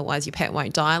and otherwise your pet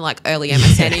won't die, like early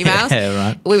MSN emails. Yeah,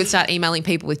 right. We would start emailing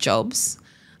people with jobs.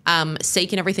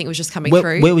 Seek and everything was just coming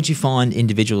through. Where would you find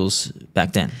individuals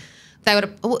back then?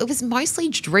 It was mostly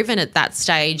driven at that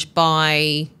stage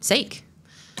by Seek.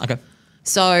 Okay.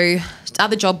 So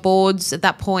other job boards at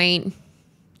that point,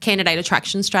 candidate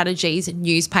attraction strategies,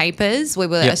 newspapers. We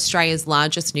were Australia's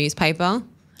largest newspaper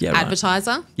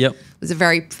advertiser. Right. Yep. It was a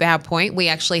very fair point. We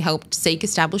actually helped Seek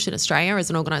establish in Australia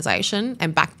as an organisation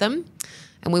and backed them.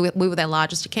 And we were their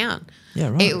largest account. Yeah,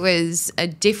 right. It was a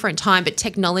different time, but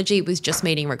technology was just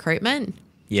meeting recruitment.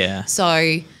 Yeah.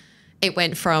 So it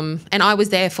went from, and I was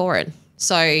there for it.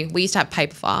 So we used to have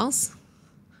paper files,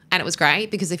 and it was great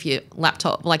because if your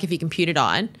laptop, like if your computer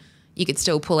died, you could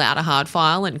still pull out a hard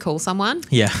file and call someone.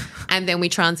 Yeah. And then we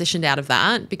transitioned out of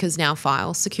that because now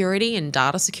file security and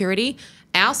data security,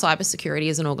 our cybersecurity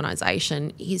as an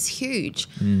organisation is huge.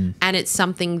 And it's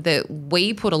something that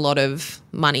we put a lot of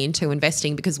money into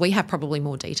investing because we have probably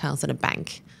more details than a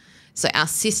bank. So our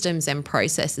systems and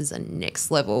processes are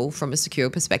next level from a secure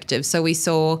perspective. So we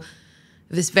saw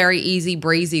this very easy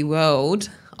breezy world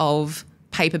of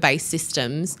paper-based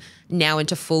systems now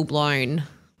into full-blown,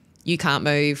 you can't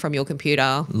move from your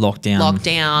computer.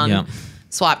 Lockdown. Yeah.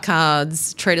 swipe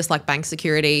cards, treat us like bank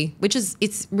security,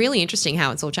 it's really interesting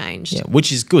how it's all changed. Yeah,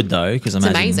 which is good though, because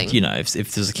imagine, amazing. you know, if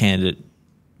there's a candidate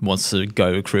wants to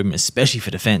go recruitment, especially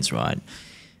for defence, right?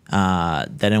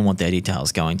 They don't want their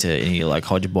details going to any like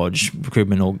hodgepodge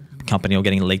recruitment or company or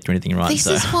getting leaked or anything, right? This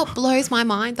is what blows my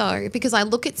mind though, because I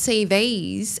look at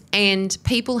CVs and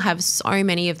people have so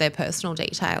many of their personal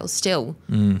details still.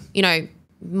 You know,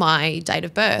 my date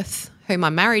of birth, whom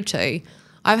I'm married to.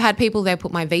 I've had people there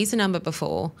put my visa number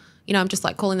before. You know, I'm just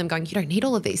like calling them going, you don't need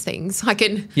all of these things.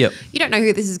 You don't know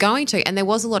who this is going to. And there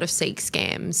was a lot of Seek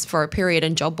scams for a period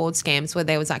and job board scams where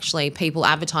there was actually people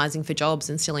advertising for jobs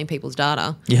and stealing people's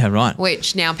data. Yeah, right.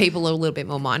 Which now people are a little bit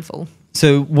more mindful.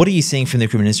 So what are you seeing from the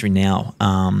recruitment industry now?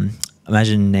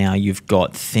 Imagine now you've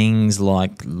got things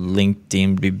like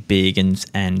LinkedIn be big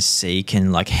and Seek,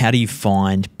 and like how do you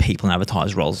find people and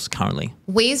advertise roles currently?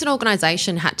 We as an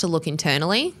organisation had to look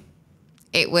internally.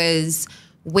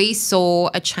 We saw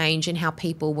a change in how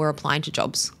people were applying to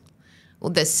jobs.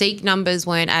 Well, the Seek numbers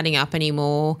weren't adding up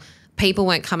anymore. People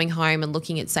weren't coming home and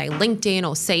looking at, say, LinkedIn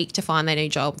or Seek to find their new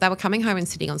job. They were coming home and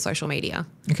sitting on social media.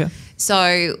 Okay.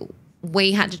 So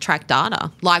we had to track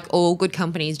data like all good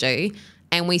companies do.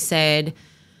 And we said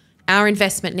our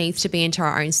investment needs to be into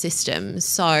our own systems.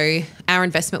 So our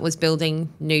investment was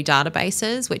building new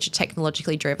databases, which are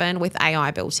technologically driven with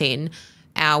AI built in.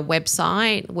 Our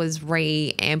website was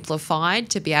re-amplified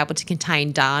to be able to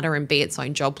contain data and be its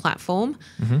own job platform.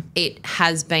 It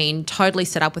has been totally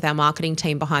set up with our marketing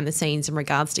team behind the scenes in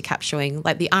regards to capturing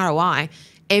like the ROI.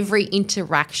 Every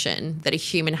interaction that a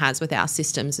human has with our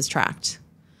systems is tracked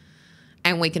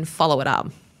and we can follow it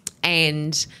up.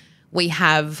 And we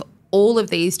have all of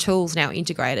these tools now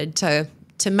integrated to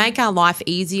make our life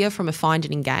easier from a find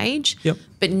and engage,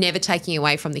 but never taking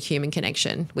away from the human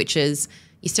connection, which is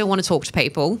you still want to talk to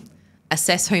people,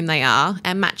 assess whom they are,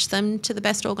 and match them to the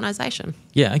best organisation.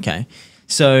 Yeah, okay.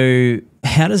 So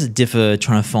how does it differ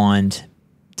trying to find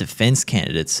defence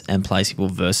candidates and place people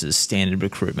versus standard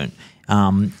recruitment?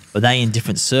 Are they in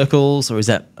different circles, or is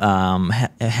that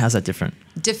how's that different?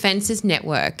 Defence is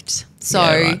networked.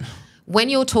 So when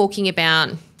you're talking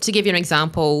about, to give you an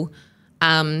example,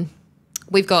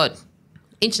 we've got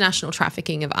international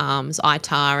trafficking of arms,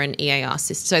 ITAR and EAR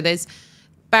systems. So there's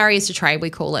barriers to trade, we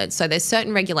call it. So there's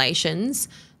certain regulations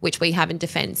which we have in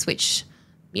defence, which,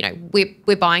 you know,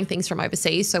 we're buying things from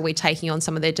overseas, so we're taking on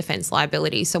some of their defence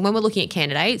liability. So when we're looking at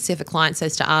candidates, if a client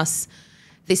says to us,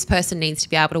 this person needs to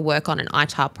be able to work on an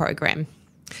ITAR program.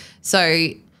 So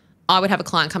I would have a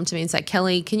client come to me and say,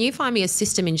 Kelly, can you find me a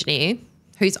system engineer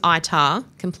who's ITAR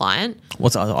compliant?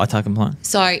 What's ITAR compliant?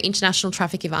 So international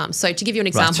traffic of arms. So to give you an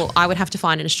example, I would have to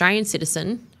find an Australian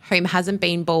citizen whom hasn't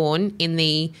been born in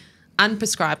the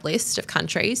unprescribed list of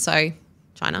countries, so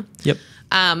China,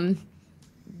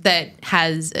 that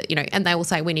has, you know, and they will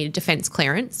say we need a defence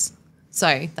clearance.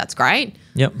 So that's great.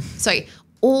 So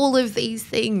all of these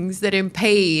things that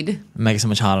impede make it so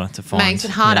much harder to find. Makes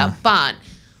it harder. But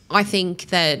I think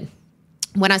that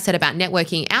when I said about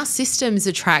networking, our systems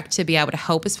are tracked to be able to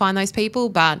help us find those people.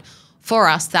 But for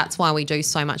us, that's why we do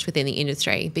so much within the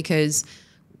industry, because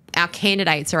our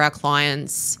candidates are our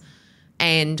clients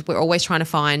and we're always trying to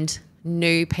find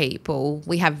new people.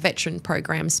 We have veteran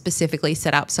programs specifically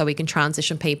set up so we can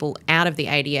transition people out of the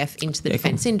ADF into the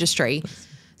defence industry.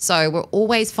 So we're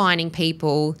always finding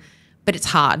people, but it's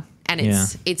hard. And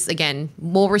it's again,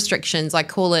 more restrictions. I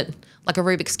call it like a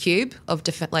Rubik's Cube of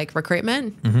like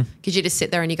recruitment, because you just sit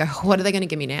there and you go, what are they going to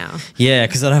give me now? Yeah,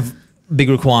 because I'd have big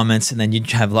requirements and then you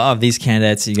have like, these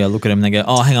candidates, you go look at them and they go,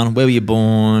 oh, hang on, where were you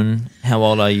born? How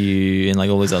old are you? And like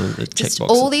all these other checkboxes.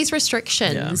 All these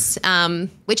restrictions,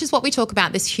 which is what we talk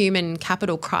about, this human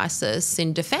capital crisis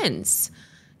in defence.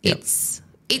 It's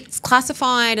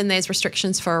classified and there's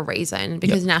restrictions for a reason,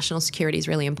 because national security is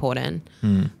really important.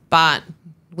 But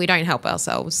we don't help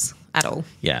ourselves at all.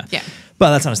 Yeah. But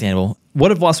that's understandable.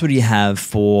 What advice would you have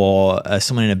for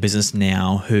someone in a business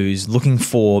now who's looking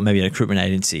for maybe a recruitment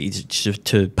agency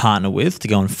to partner with to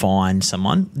go and find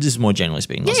someone? Just more generally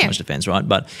speaking, not so much defence, right?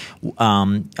 But I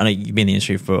know you've been in the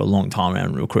industry for a long time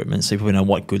around recruitment, so you probably know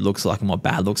what good looks like and what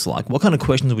bad looks like. What kind of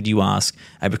questions would you ask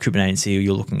a recruitment agency who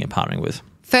you're looking at partnering with?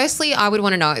 Firstly, I would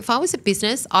want to know, if I was a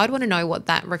business, I'd want to know what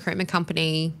that recruitment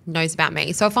company knows about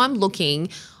me. So if I'm looking,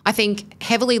 I think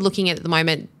heavily looking at the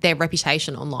moment their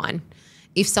reputation online.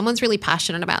 If someone's really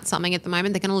passionate about something at the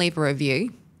moment, they're going to leave a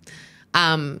review.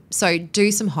 So do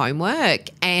some homework.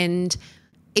 And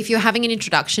if you're having an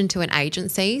introduction to an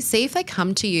agency, see if they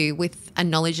come to you with a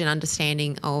knowledge and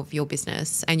understanding of your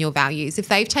business and your values. If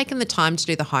they've taken the time to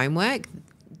do the homework,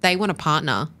 they want a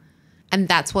partner. And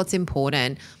that's what's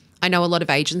important. I know a lot of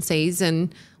agencies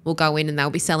and will go in and they'll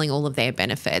be selling all of their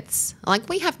benefits. Like,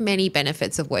 we have many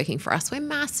benefits of working for us. We're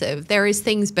massive. There is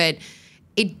things, but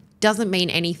it doesn't mean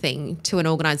anything to an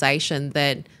organisation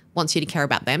that wants you to care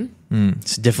about them.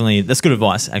 So definitely, that's good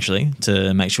advice, actually,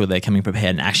 to make sure they're coming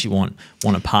prepared and actually want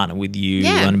to partner with you,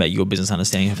 learn about your business,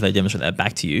 understanding if they demonstrate that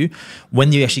back to you.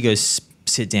 When you actually go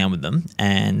sit down with them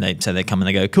and they say they come and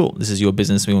they go, cool, this is your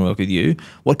business, we want to work with you,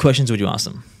 what questions would you ask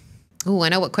them? Oh, I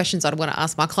know what questions I'd want to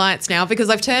ask my clients now, because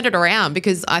I've turned it around,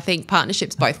 because I think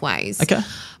partnerships both ways. Okay.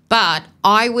 But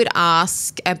I would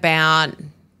ask about,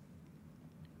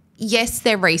 yes,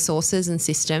 their resources and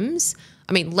systems.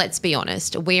 I mean, let's be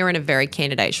honest, we're in a very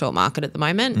candidate short market at the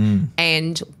moment,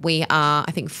 and we are,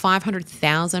 I think,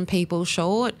 500,000 people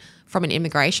short from an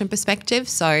immigration perspective.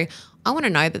 So I want to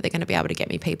know that they're going to be able to get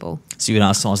me people. So you would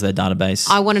ask size of their database.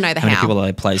 I want to know the how. How many people are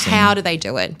they placing? How do they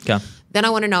do it? Okay. Then I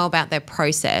want to know about their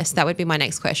process. That would be my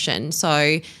next question.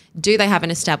 So do they have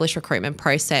an established recruitment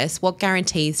process? What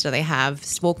guarantees do they have?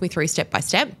 Just walk me through step by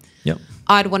step. Yep.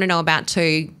 I'd want to know about,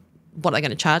 too, what are they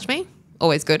going to charge me?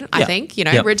 Always good, I think,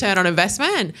 return on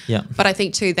investment. Yeah. But I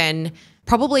think, too, then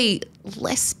probably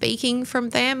less speaking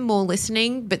from them, more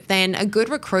listening. But then a good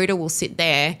recruiter will sit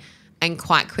there and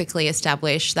quite quickly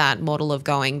establish that model of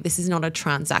going, this is not a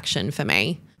transaction for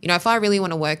me. If I really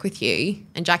want to work with you,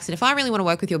 and Jackson, if I really want to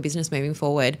work with your business moving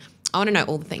forward, I want to know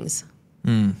all the things.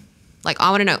 Like,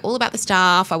 I want to know all about the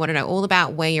staff. I want to know all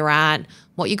about where you're at,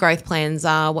 what your growth plans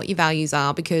are, what your values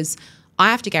are, because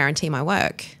I have to guarantee my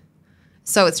work.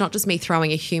 So it's not just me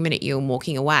throwing a human at you and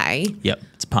walking away. Yep,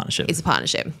 it's a partnership. It's a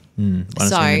partnership.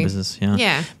 Understanding the business,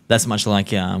 yeah. That's much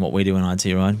like what we do in IT,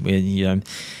 right?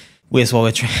 We're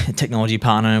a technology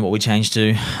partner, what we change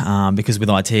to, because with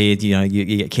IT,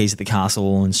 you get keys to the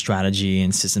castle and strategy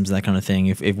and systems and that kind of thing.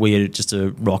 If we are just to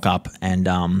rock up and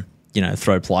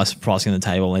throw pricing on the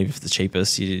table, even if it's the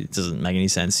cheapest, it doesn't make any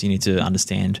sense. You need to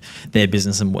understand their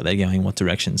business and what they're going in what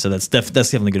direction. So that's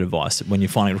definitely good advice when you're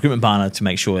finding a recruitment partner, to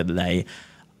make sure that they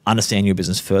understand your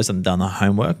business first and done the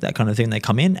homework, that kind of thing. They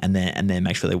come in and then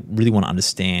make sure they really want to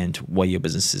understand where your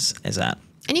business is at.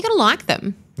 And you got to like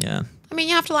them. Yeah. I mean,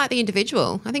 you have to like the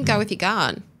individual. I think go with your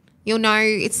gut. You'll know,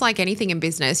 it's like anything in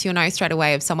business. You'll know straight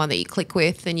away of someone that you click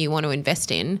with and you want to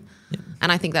invest in. Yep. And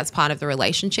I think that's part of the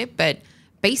relationship. But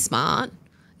be smart.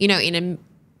 In a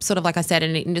sort of, like I said, in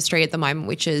an industry at the moment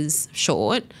which is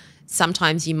short,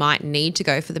 sometimes you might need to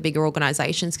go for the bigger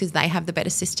organisations because they have the better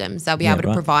systems. They'll be able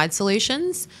to provide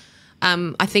solutions.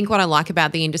 I think what I like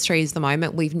about the industry is the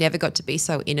moment we've never got to be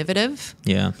so innovative.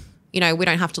 Yeah. We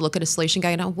don't have to look at a solution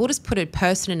going, we'll just put a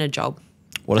person in a job.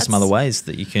 What are some other ways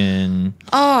that you can,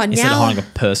 instead of hiring a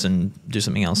person, do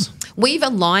something else? We've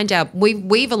aligned our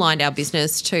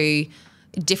business to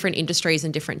different industries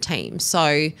and different teams.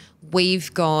 So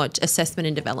we've got assessment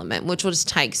and development, which will just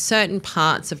take certain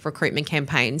parts of recruitment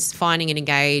campaigns, finding and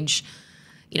engage.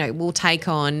 We'll take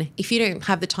on, if you don't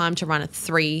have the time to run a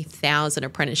 3,000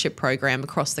 apprenticeship program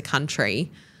across the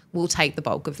country, we'll take the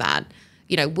bulk of that.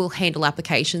 We'll handle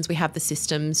applications. We have the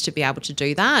systems to be able to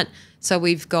do that. So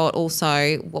we've got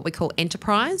also what we call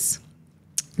enterprise.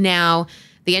 Now,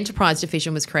 the enterprise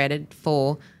division was created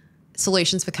for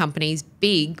solutions for companies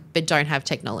big but don't have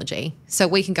technology. So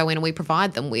we can go in and we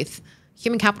provide them with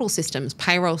human capital systems,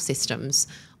 payroll systems,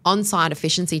 on-site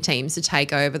efficiency teams to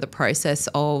take over the process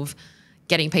of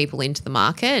getting people into the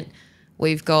market.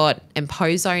 We've got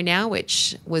Empozo now,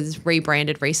 which was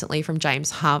rebranded recently from James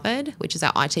Harvard, which is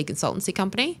our IT consultancy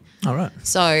company. All right.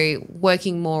 So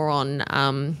working more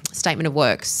on statement of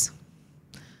works,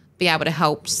 be able to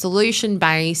help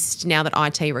solution-based, now that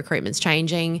IT recruitment's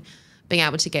changing, being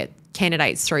able to get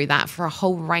candidates through that for a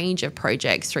whole range of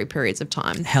projects through periods of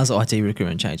time. How's IT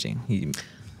recruitment changing?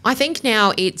 I think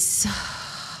now it's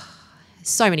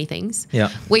so many things. Yeah.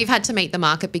 We've had to meet the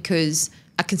market because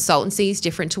a consultancy is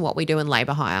different to what we do in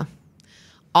labour hire.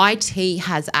 IT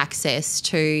has access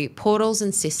to portals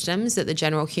and systems that the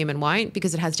general human won't,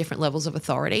 because it has different levels of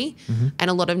authority, and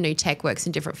a lot of new tech works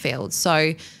in different fields.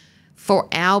 So for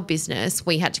our business,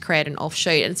 we had to create an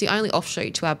offshoot, and it's the only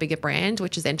offshoot to our bigger brand,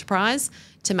 which is Enterprise,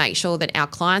 to make sure that our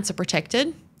clients are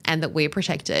protected and that we're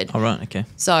protected. All right, okay.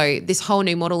 So this whole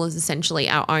new model is essentially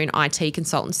our own IT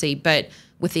consultancy, but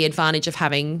with the advantage of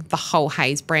having the whole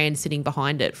Hayes brand sitting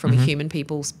behind it from a human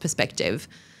people's perspective.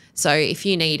 So if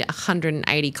you need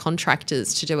 180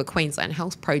 contractors to do a Queensland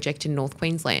Health project in North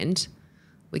Queensland,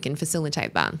 we can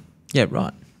facilitate that. Yeah,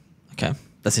 right. Okay,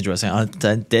 that's interesting. I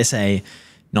dare say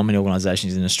not many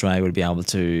organisations in Australia would be able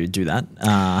to do that.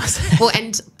 Well,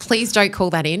 and please don't call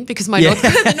that in, because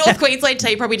the North Queensland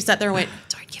team probably just sat there and went,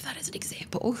 don't give that as an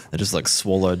example. They're just like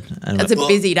swallowed. And it's a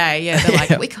busy day. Yeah, they're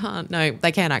like, we can't. No,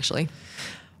 they can actually.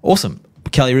 Awesome.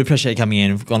 Kelly, really appreciate you coming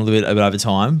in. We've gone a little bit over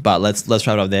time, but let's wrap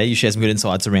it up there. You share some good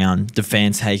insights around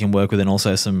defense, how you can work with, and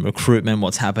also some recruitment,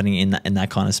 what's happening in that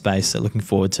kind of space. So looking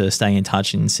forward to staying in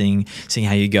touch and seeing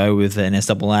how you go with an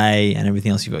SAA and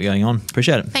everything else you've got going on.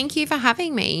 Appreciate it. Thank you for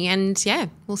having me. And yeah,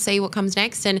 we'll see what comes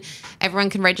next. And everyone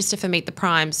can register for Meet the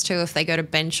Primes too if they go to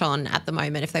Benchon at the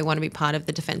moment, if they want to be part of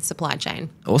the defense supply chain.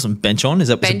 Awesome. Benchon, is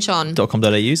that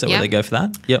benchon.com.au? Is that where they go for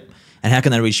that? Yep. And how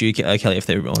can they reach you, Kelly, if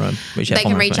they want to reach out? They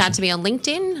can reach out to me on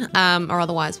LinkedIn, or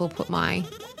otherwise we'll put my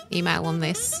email on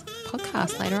this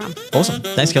podcast later on. Awesome.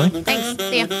 Thanks, Kelly. Thanks.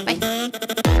 See ya.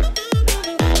 Bye.